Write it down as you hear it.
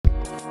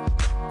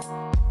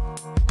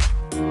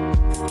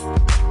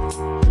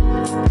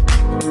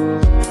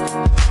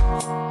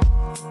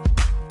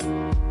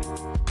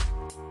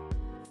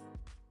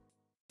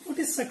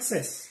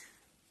Success.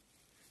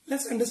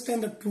 Let's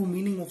understand the true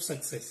meaning of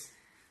success.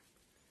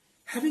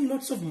 Having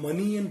lots of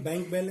money and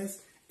bank balance,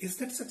 is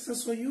that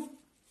success for you?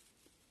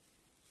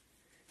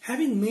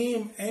 Having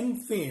name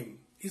and fame,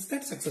 is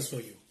that success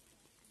for you?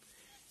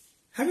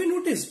 Have you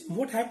noticed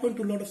what happened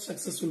to a lot of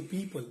successful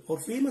people or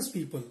famous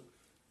people,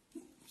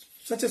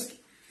 such as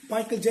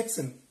Michael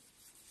Jackson?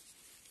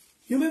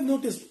 You may have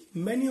noticed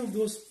many of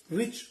those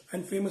rich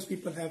and famous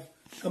people have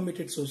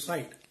committed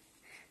suicide.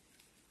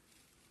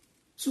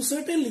 So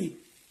certainly,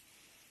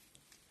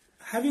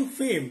 having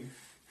fame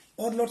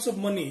or lots of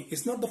money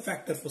is not the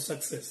factor for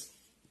success.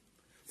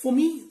 For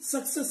me,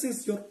 success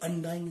is your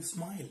undying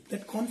smile,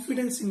 that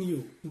confidence in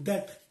you,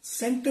 that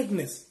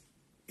centeredness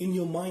in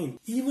your mind,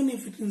 even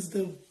if it is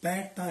the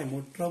bad time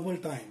or trouble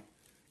time.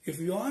 If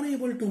you are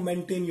able to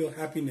maintain your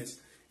happiness,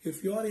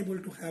 if you are able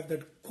to have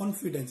that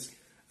confidence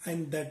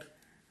and that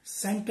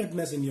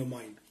centeredness in your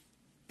mind,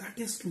 that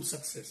is true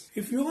success.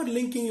 If you are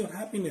linking your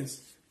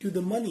happiness to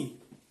the money,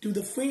 to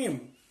the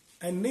fame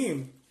and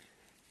name,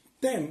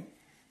 then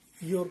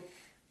your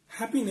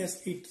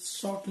happiness is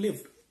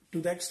short-lived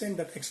to the extent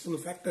that external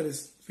factor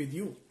is with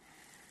you.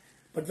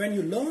 But when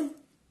you learn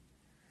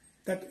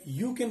that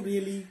you can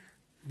really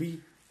be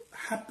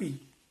happy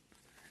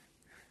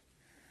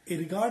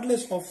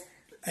regardless of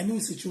any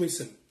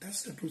situation,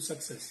 that's the true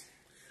success.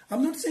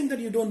 I'm not saying that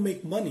you don't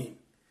make money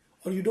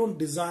or you don't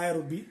desire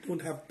or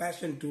don't have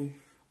passion to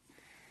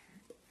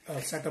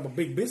set up a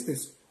big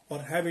business or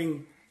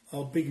having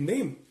a big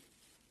name.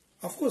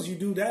 Of course you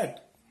do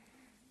that.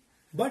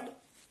 But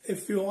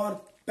if you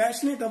are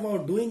passionate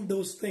about doing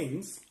those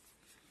things,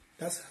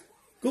 that's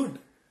good.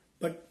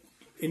 But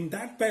in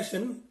that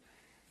passion,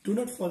 do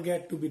not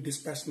forget to be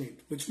dispassionate,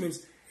 which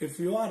means if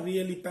you are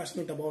really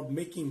passionate about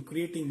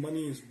creating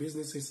money,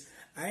 businesses,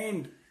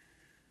 and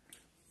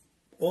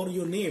or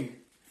your name,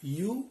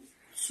 you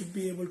should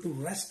be able to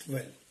rest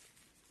well.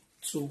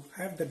 So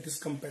have that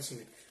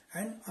discompassionate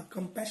and a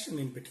compassion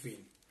in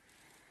between.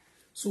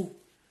 So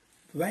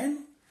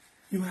when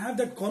you have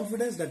that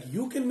confidence that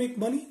you can make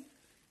money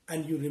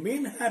and you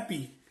remain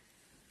happy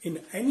in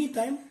any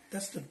time,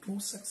 that's the true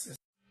success.